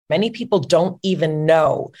Many people don't even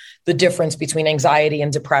know the difference between anxiety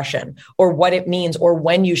and depression or what it means or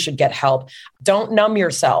when you should get help. Don't numb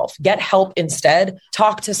yourself. Get help instead.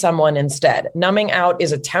 Talk to someone instead. Numbing out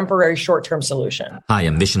is a temporary short-term solution. Hi,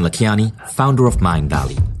 I'm Vishen Lakhiani, founder of Mind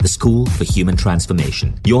Valley, the School for Human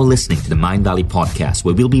Transformation. You're listening to the Mind Valley podcast,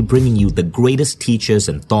 where we'll be bringing you the greatest teachers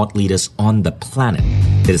and thought leaders on the planet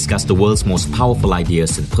to discuss the world's most powerful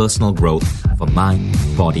ideas in personal growth for mind,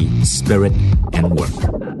 body, spirit, and work.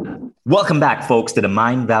 Welcome back, folks, to the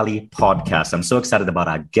Mind Valley podcast. I'm so excited about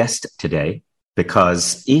our guest today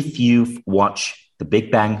because if you've watched The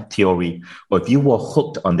Big Bang Theory, or if you were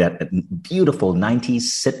hooked on that beautiful 90s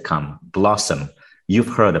sitcom, Blossom, you've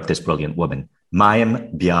heard of this brilliant woman,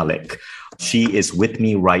 Mayim Bialik. She is with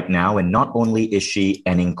me right now, and not only is she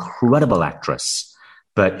an incredible actress,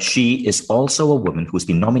 but she is also a woman who's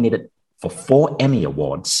been nominated for 4 Emmy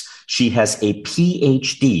Awards. She has a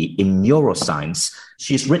PhD in neuroscience.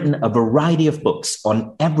 She's written a variety of books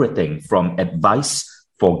on everything from advice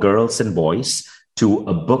for girls and boys, to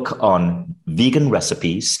a book on vegan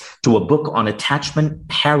recipes, to a book on attachment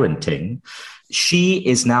parenting. She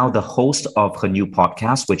is now the host of her new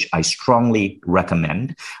podcast, which I strongly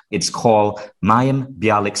recommend. It's called Mayim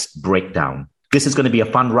Bialik's Breakdown. This is going to be a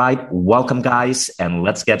fun ride. Welcome, guys, and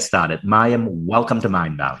let's get started. Mayim, welcome to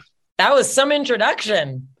Mind Valley. That was some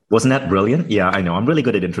introduction. Wasn't that brilliant? Yeah, I know. I'm really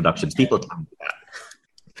good at introductions. People tell me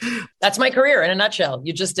that. That's my career in a nutshell.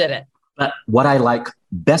 You just did it. But what I like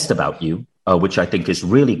best about you, which I think is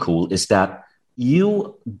really cool, is that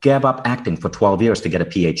you gave up acting for 12 years to get a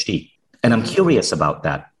PhD. And I'm curious about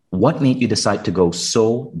that. What made you decide to go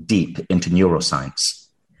so deep into neuroscience?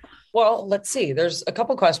 Well, let's see. There's a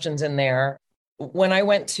couple questions in there. When I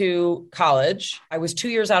went to college, I was 2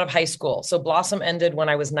 years out of high school. So Blossom ended when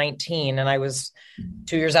I was 19 and I was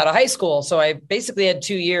 2 years out of high school. So I basically had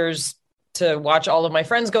 2 years to watch all of my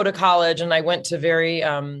friends go to college. And I went to very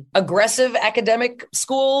aggressive academic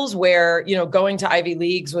schools where, going to Ivy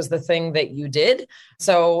Leagues was the thing that you did.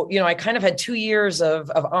 So, I kind of had 2 years of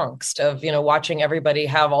angst of, watching everybody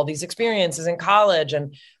have all these experiences in college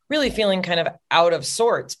and really feeling kind of out of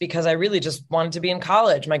sorts because I really just wanted to be in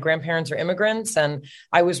college. My grandparents are immigrants and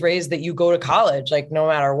I was raised that you go to college, like no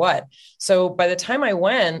matter what. So by the time I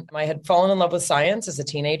went, I had fallen in love with science as a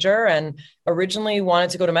teenager and originally wanted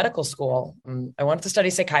to go to medical school. I wanted to study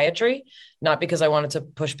psychiatry, not because I wanted to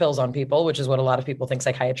push pills on people, which is what a lot of people think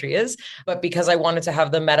psychiatry is, but because I wanted to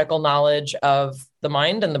have the medical knowledge of the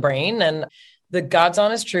mind and the brain. And the God's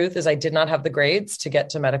honest truth is I did not have the grades to get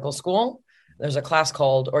to medical school. There's a class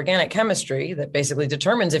called organic chemistry that basically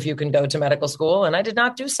determines if you can go to medical school. And I did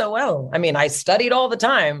not do so well. I mean, I studied all the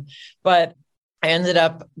time, but I ended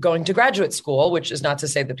up going to graduate school, which is not to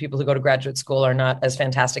say that people who go to graduate school are not as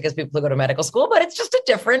fantastic as people who go to medical school, but it's just a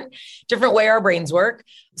different way our brains work.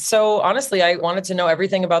 So honestly, I wanted to know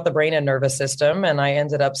everything about the brain and nervous system. And I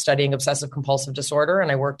ended up studying obsessive compulsive disorder.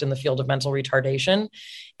 And I worked in the field of mental retardation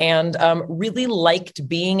and really liked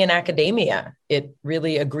being in academia. It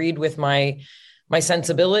really agreed with my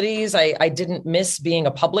sensibilities. I didn't miss being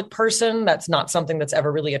a public person. That's not something that's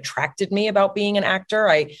ever really attracted me about being an actor.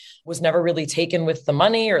 I was never really taken with the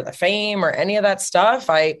money or the fame or any of that stuff.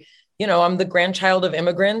 I'm the grandchild of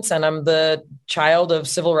immigrants and I'm the child of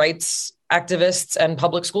civil rights activists and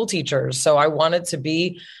public school teachers. So I wanted to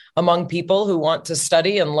be among people who want to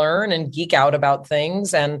study and learn and geek out about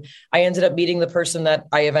things. And I ended up meeting the person that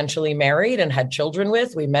I eventually married and had children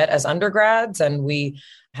with. We met as undergrads and we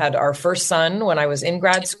had our first son when I was in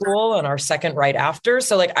grad school and our second right after.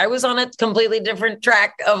 So I was on a completely different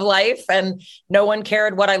track of life and no one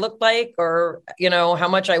cared what I looked like or, how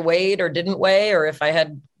much I weighed or didn't weigh, or if I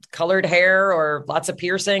had colored hair or lots of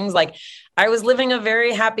piercings. I was living a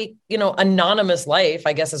very happy, anonymous life,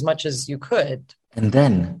 I guess, as much as you could. And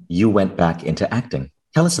then you went back into acting.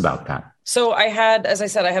 Tell us about that. So I had, as I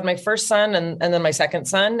said, I had my first son and then my second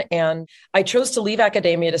son, and I chose to leave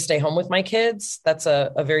academia to stay home with my kids. That's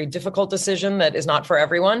a very difficult decision that is not for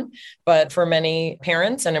everyone, but for many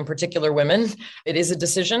parents and in particular women, it is a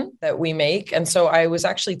decision that we make. And so I was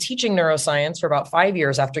actually teaching neuroscience for about 5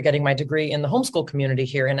 years after getting my degree in the homeschool community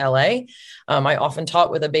here in LA. I often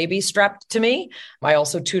taught with a baby strapped to me. I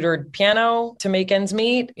also tutored piano to make ends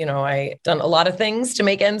meet. I done a lot of things to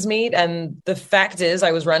make ends meet. And the fact is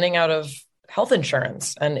I was running out of health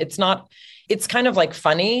insurance. And it's kind of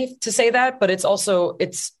funny to say that, but it's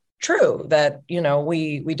true that,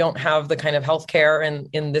 we don't have the kind of healthcare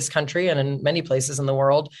in this country and in many places in the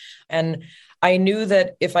world. And I knew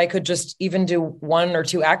that if I could just even do 1 or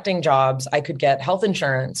 2 acting jobs, I could get health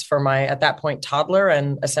insurance for my, at that point, toddler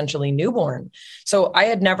and essentially newborn. So I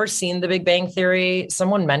had never seen The Big Bang Theory.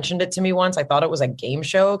 Someone mentioned it to me once. I thought it was a game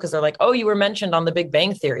show because they're like, oh, you were mentioned on The Big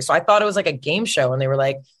Bang Theory. So I thought it was like a game show. And they were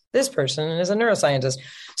like, this person is a neuroscientist.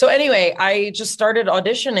 So anyway, I just started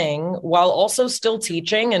auditioning while also still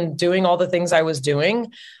teaching and doing all the things I was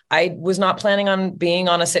doing. I was not planning on being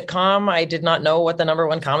on a sitcom. I did not know what the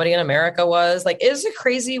 #1 comedy in America was. Like, it was a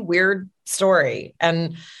crazy, weird story.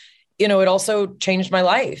 And, you know, it also changed my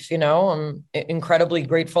life. You know, I'm incredibly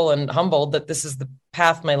grateful and humbled that this is the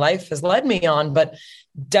path my life has led me on. But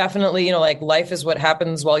definitely, you know, like, life is what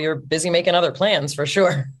happens while you're busy making other plans, for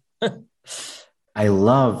sure. I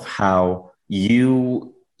love how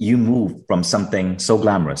you move from something so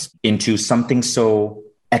glamorous into something so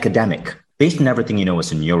academic, based on everything you know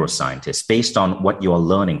as a neuroscientist, based on what you're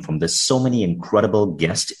learning from the so many incredible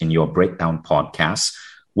guests in your Breakdown podcast.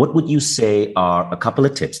 What would you say are a couple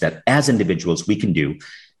of tips that as individuals we can do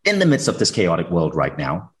in the midst of this chaotic world right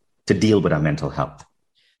now to deal with our mental health?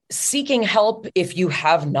 Seeking help if you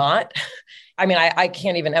have not. I mean, I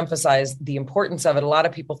can't even emphasize the importance of it. A lot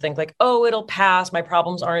of people think like, oh, it'll pass. My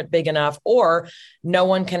problems aren't big enough, or no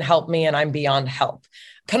one can help me and I'm beyond help.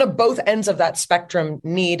 Kind of both ends of that spectrum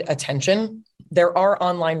need attention. There are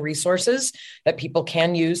online resources that people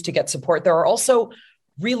can use to get support. There are also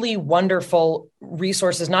really wonderful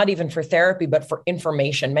resources, not even for therapy, but for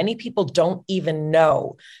information. Many people don't even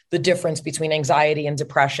know the difference between anxiety and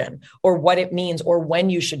depression, or what it means, or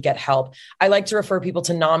when you should get help. I like to refer people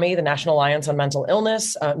to NAMI, the National Alliance on Mental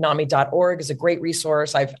Illness. NAMI.org is a great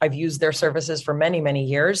resource. I've used their services for many, many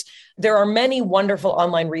years. There are many wonderful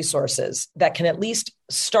online resources that can at least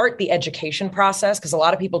start the education process, because a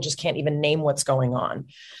lot of people just can't even name what's going on.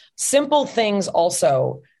 Simple things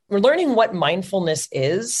also. We're learning what mindfulness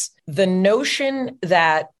is. The notion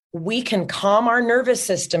that we can calm our nervous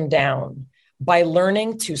system down by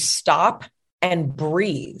learning to stop and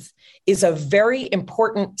breathe is a very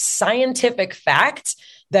important scientific fact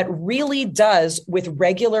that really does, with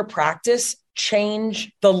regular practice,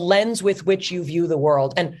 change the lens with which you view the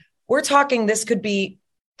world. And we're talking, this could be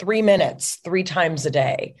 3 minutes, 3 times a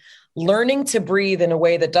day. Learning to breathe in a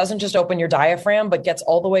way that doesn't just open your diaphragm, but gets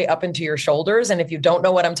all the way up into your shoulders. And if you don't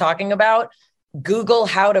know what I'm talking about, Google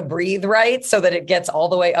how to breathe right so that it gets all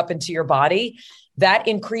the way up into your body. That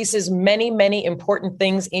increases many, many important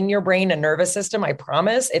things in your brain and nervous system. I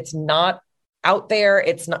promise. It's not out there.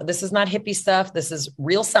 This is not hippie stuff. This is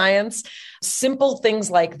real science. Simple things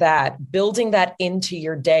like that, building that into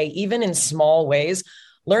your day, even in small ways,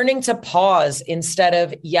 learning to pause instead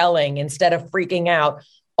of yelling, instead of freaking out.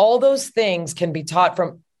 All those things can be taught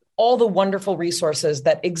from all the wonderful resources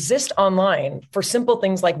that exist online for simple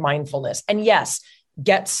things like mindfulness. And yes,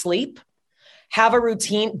 get sleep, have a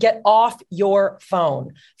routine, get off your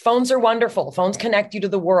phone. Phones are wonderful. Phones connect you to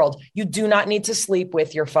the world. You do not need to sleep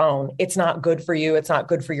with your phone. It's not good for you. It's not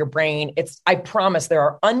good for your brain. I promise there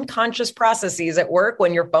are unconscious processes at work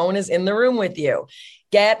when your phone is in the room with you.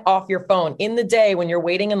 Get off your phone. In the day when you're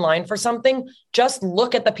waiting in line for something, just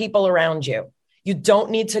look at the people around you. You don't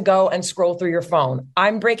need to go and scroll through your phone.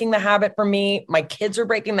 I'm breaking the habit for me. My kids are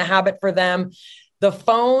breaking the habit for them. The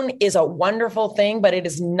phone is a wonderful thing, but it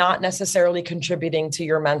is not necessarily contributing to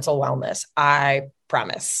your mental wellness. I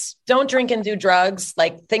promise. Don't drink and do drugs,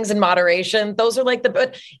 like things in moderation. Those are like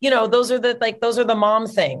those are the mom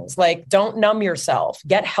things. Like, don't numb yourself.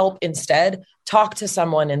 Get help instead. Talk to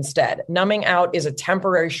someone instead. Numbing out is a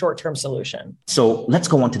temporary short-term solution. So let's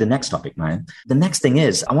go on to the next topic, Mayim. The next thing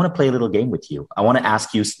is, I want to play a little game with you. I want to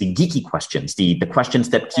ask you the geeky questions, the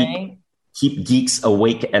questions that keep geeks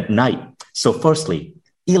awake at night. So firstly,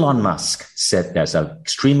 Elon Musk said there's an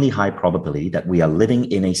extremely high probability that we are living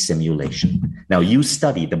in a simulation. Now, you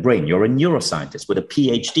study the brain. You're a neuroscientist with a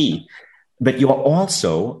PhD, but you've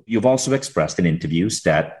also expressed in interviews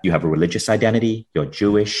that you have a religious identity, you're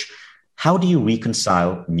Jewish. How do you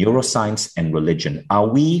reconcile neuroscience and religion? Are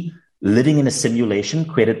we living in a simulation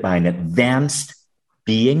created by an advanced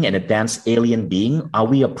being, an advanced alien being? Are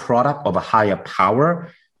we a product of a higher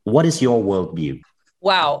power? What is your worldview?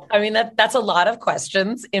 Wow. I mean, that's a lot of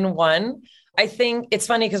questions in one. I think it's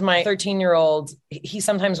funny because my 13-year-old, he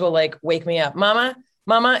sometimes will like wake me up. Mama,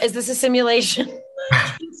 is this a simulation?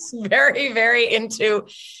 He's very, very into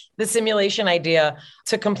the simulation idea.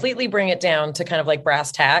 To completely bring it down to kind of like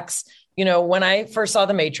brass tacks. You know, when I first saw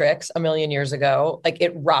The Matrix a million years ago, like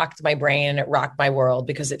it rocked my brain and it rocked my world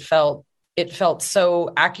because it felt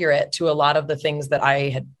so accurate to a lot of the things that I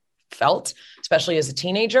had felt, especially as a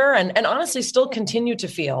teenager, and honestly still continue to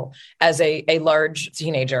feel as a large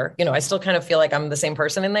teenager. I still kind of feel like I'm the same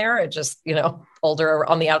person in there. It just, older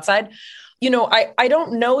on the outside. I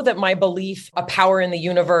don't know that my belief, a power in the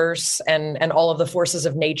universe and all of the forces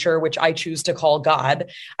of nature, which I choose to call God,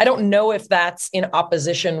 I don't know if that's in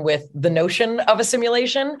opposition with the notion of a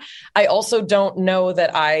simulation. I also don't know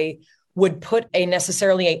that I would put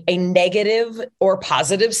necessarily a negative or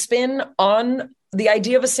positive spin on the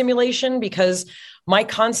idea of a simulation, because my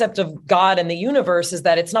concept of God and the universe is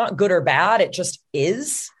that it's not good or bad. It just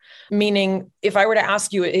is. Meaning, if I were to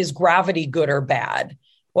ask you, is gravity good or bad?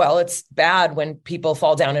 Well, it's bad when people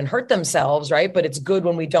fall down and hurt themselves, right? But it's good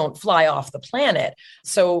when we don't fly off the planet.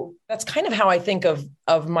 So that's kind of how I think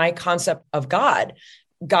of my concept of God.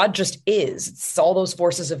 God just is. It's all those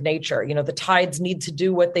forces of nature. The tides need to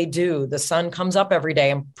do what they do. The sun comes up every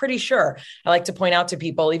day. I'm pretty sure. I like to point out to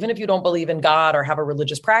people, even if you don't believe in God or have a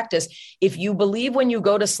religious practice, if you believe when you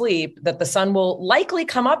go to sleep that the sun will likely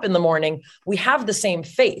come up in the morning, we have the same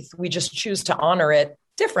faith. We just choose to honor it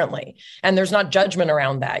differently. And there's not judgment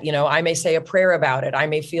around that. I may say a prayer about it. I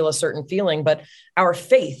may feel a certain feeling, but our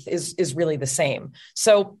faith is really the same.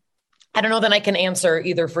 So I don't know that I can answer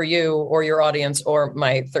either for you or your audience or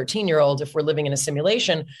my 13-year-old if we're living in a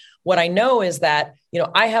simulation. What I know is that,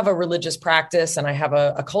 I have a religious practice and I have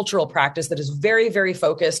a cultural practice that is very, very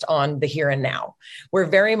focused on the here and now. We're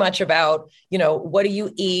very much about, what do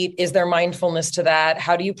you eat? Is there mindfulness to that?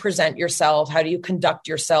 How do you present yourself? How do you conduct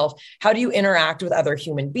yourself? How do you interact with other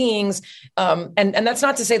human beings? And that's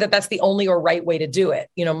not to say that that's the only or right way to do it.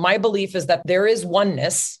 My belief is that there is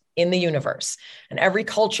oneness in the universe. And every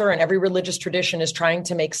culture and every religious tradition is trying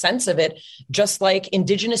to make sense of it, just like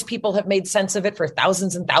indigenous people have made sense of it for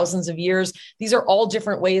thousands and thousands of years. These are all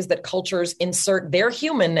different ways that cultures insert their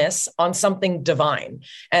humanness on something divine.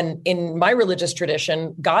 And in my religious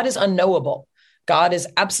tradition, God is unknowable. God is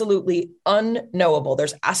absolutely unknowable.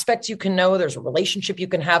 There's aspects you can know, there's a relationship you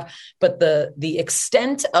can have, but the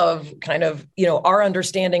extent of kind of, our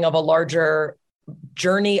understanding of a larger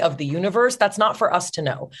journey of the universe, that's not for us to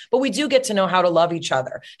know. But we do get to know how to love each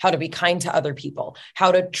other, how to be kind to other people,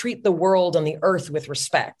 how to treat the world and the earth with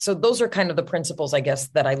respect. So those are kind of the principles, I guess,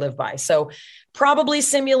 that I live by. So probably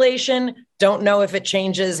simulation. Don't know if it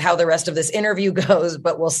changes how the rest of this interview goes,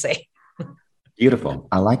 but we'll see. Beautiful.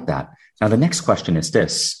 I like that. Now, the next question is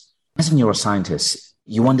this. As a neuroscientist,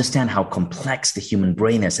 you understand how complex the human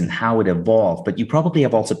brain is and how it evolved, but you probably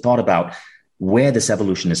have also thought about where this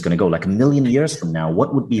evolution is going to go, like 1 million years from now,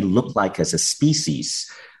 what would we look like as a species?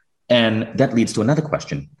 And that leads to another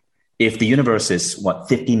question. If the universe is,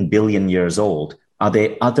 15 billion years old, are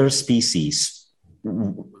there other species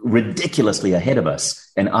ridiculously ahead of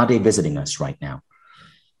us? And are they visiting us right now?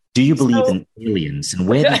 Do you believe in aliens? And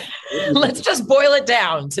where? Let's just boil it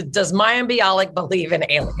down to, does Mayim Bialik believe in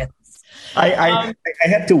aliens? I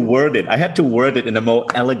had to word it. I had to word it in a more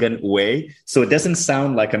elegant way, so it doesn't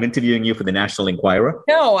sound like I'm interviewing you for the National Enquirer.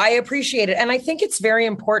 No, I appreciate it. And I think it's very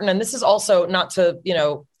important. And this is also not to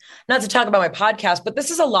talk about my podcast, but this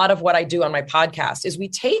is a lot of what I do on my podcast is we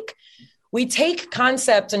take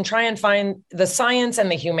concepts and try and find the science and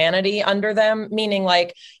the humanity under them, meaning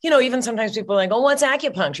like, even sometimes people are like, oh, what's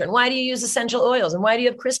acupuncture? And why do you use essential oils? And why do you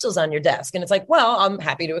have crystals on your desk? And it's like, well, I'm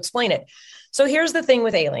happy to explain it. So here's the thing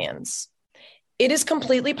with aliens. It is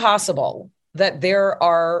completely possible that there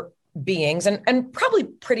are beings, and probably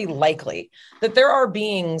pretty likely that there are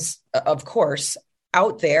beings, of course,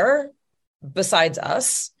 out there besides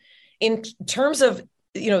us. In terms of,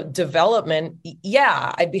 development,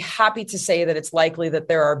 yeah, I'd be happy to say that it's likely that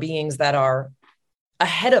there are beings that are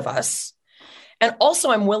ahead of us. And also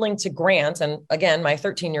I'm willing to grant, and again, my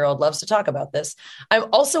 13-year-old loves to talk about this, I'm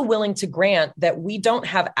also willing to grant that we don't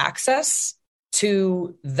have access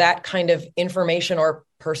to that kind of information or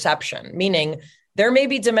perception, meaning there may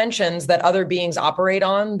be dimensions that other beings operate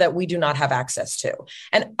on that we do not have access to.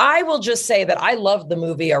 And I will just say that I love the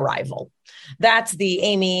movie Arrival. That's the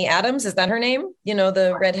Amy Adams. Is that her name?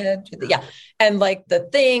 The redhead. Yeah. And like the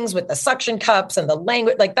things with the suction cups and the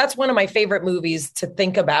language, like that's one of my favorite movies to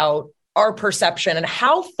think about our perception and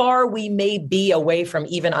how far we may be away from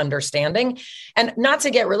even understanding. And not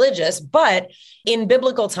to get religious, but in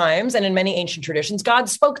biblical times and in many ancient traditions, God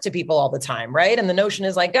spoke to people all the time, right? And the notion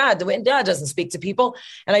is like, God doesn't speak to people.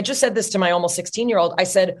 And I just said this to my almost 16-year-old. I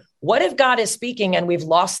said, what if God is speaking and we've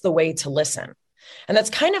lost the way to listen? And that's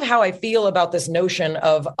kind of how I feel about this notion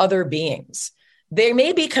of other beings. They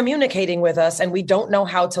may be communicating with us and we don't know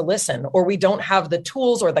how to listen, or we don't have the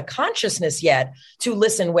tools or the consciousness yet to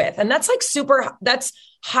listen with. And that's like that's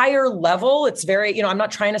higher level. It's very, I'm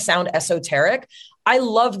not trying to sound esoteric. I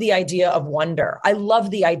love the idea of wonder. I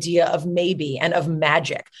love the idea of maybe and of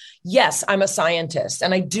magic. Yes, I'm a scientist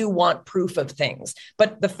and I do want proof of things.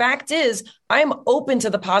 But the fact is, I'm open to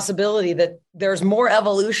the possibility that there's more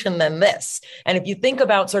evolution than this. And if you think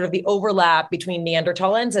about sort of the overlap between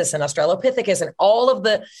Neanderthalensis and Australopithecus and all of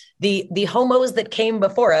the homos that came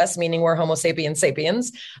before us, meaning we're Homo sapiens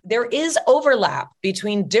sapiens, there is overlap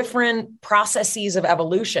between different processes of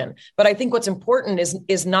evolution. But I think what's important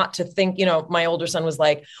is not to think, my older son was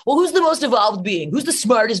like, well, who's the most evolved being? Who's the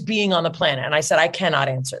smartest being on the planet? And I said, I cannot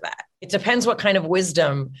answer that. It depends what kind of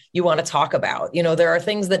wisdom you want to talk about. There are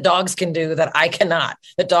things that dogs can do that I cannot,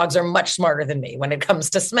 that dogs are much smarter than me when it comes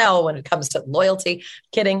to smell, when it comes to loyalty.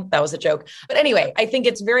 Kidding. That was a joke. But anyway, I think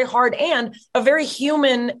it's very hard and a very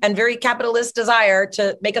human and very capitalist desire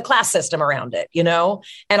to make a class system around it,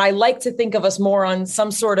 And I like to think of us more on some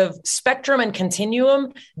sort of spectrum and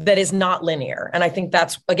continuum that is not linear. And I think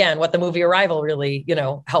that's, again, what the movie Arrival really,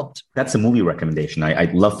 helped. That's a movie recommendation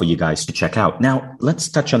I'd love for you guys to check out. Now, let's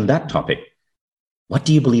touch on that topic. What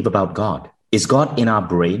do you believe about God? Is God in our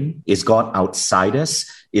brain? Is God outside us?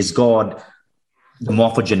 Is God the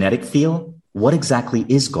morphogenetic field? What exactly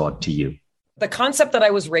is God to you? The concept that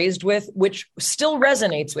I was raised with, which still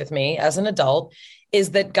resonates with me as an adult,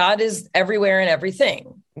 is that God is everywhere and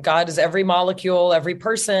everything. God is every molecule, every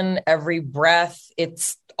person, every breath.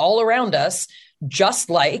 It's all around us, just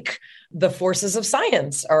like the forces of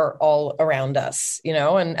science are all around us,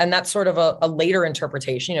 and that's sort of a later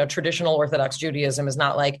interpretation. Traditional Orthodox Judaism is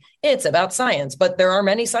not like it's about science, but there are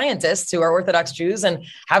many scientists who are Orthodox Jews and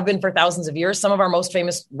have been for thousands of years. Some of our most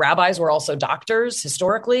famous rabbis were also doctors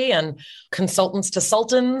historically and consultants to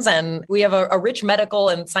sultans. And we have a rich medical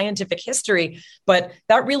and scientific history, but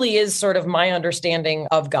that really is sort of my understanding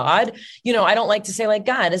of God. I don't like to say like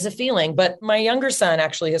God is a feeling, but my younger son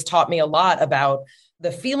actually has taught me a lot about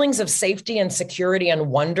the feelings of safety and security and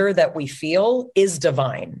wonder that we feel is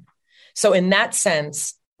divine. So in that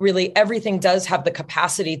sense, really everything does have the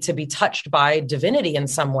capacity to be touched by divinity in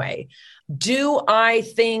some way. Do I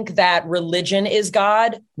think that religion is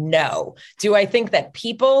God? No. Do I think that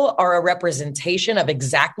people are a representation of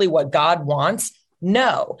exactly what God wants?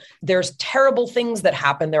 No. There's terrible things that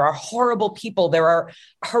happen. There are horrible people. There are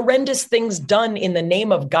horrendous things done in the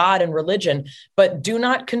name of God and religion, but do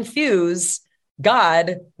not confuse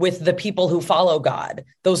God with the people who follow God.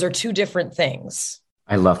 Those are two different things.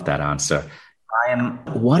 I love that answer.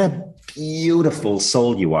 What a beautiful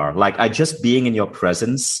soul you are. Just being in your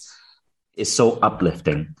presence is so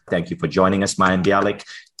uplifting. Thank you for joining us, Mayim Bialik.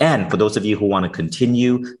 And for those of you who want to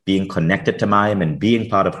continue being connected to Mayim and being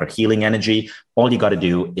part of her healing energy, all you got to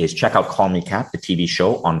do is check out Call Me Kat, the TV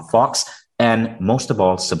show on Fox. And most of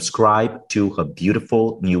all, subscribe to her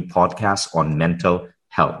beautiful new podcast on mental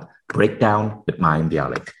health. Breakdown with Mayim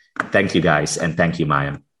Bialik. Thank you, guys. And thank you,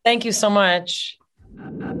 Mayim. Thank you so much.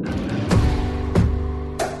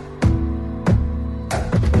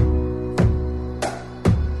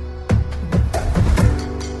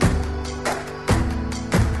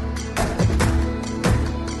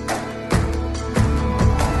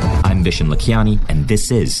 I'm Vishen Lakhiani, and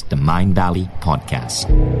this is the Mind Valley Podcast.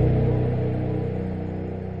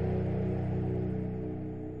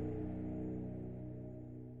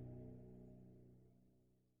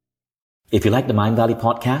 If you like the Mind Valley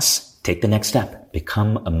podcast, take the next step.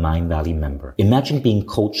 Become a Mind Valley member. Imagine being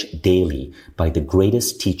coached daily by the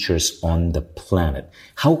greatest teachers on the planet.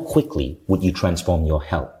 How quickly would you transform your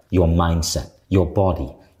health, your mindset, your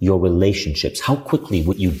body, your relationships? How quickly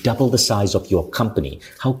would you double the size of your company?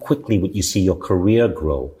 How quickly would you see your career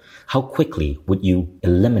grow? How quickly would you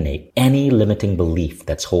eliminate any limiting belief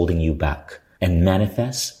that's holding you back and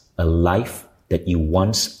manifest a life that you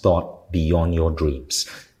once thought beyond your dreams?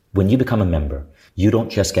 When you become a member, you don't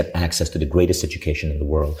just get access to the greatest education in the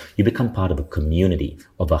world. You become part of a community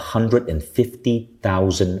of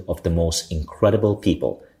 150,000 of the most incredible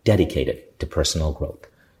people dedicated to personal growth.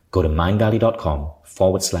 Go to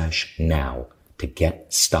mindvalley.com/now to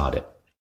get started.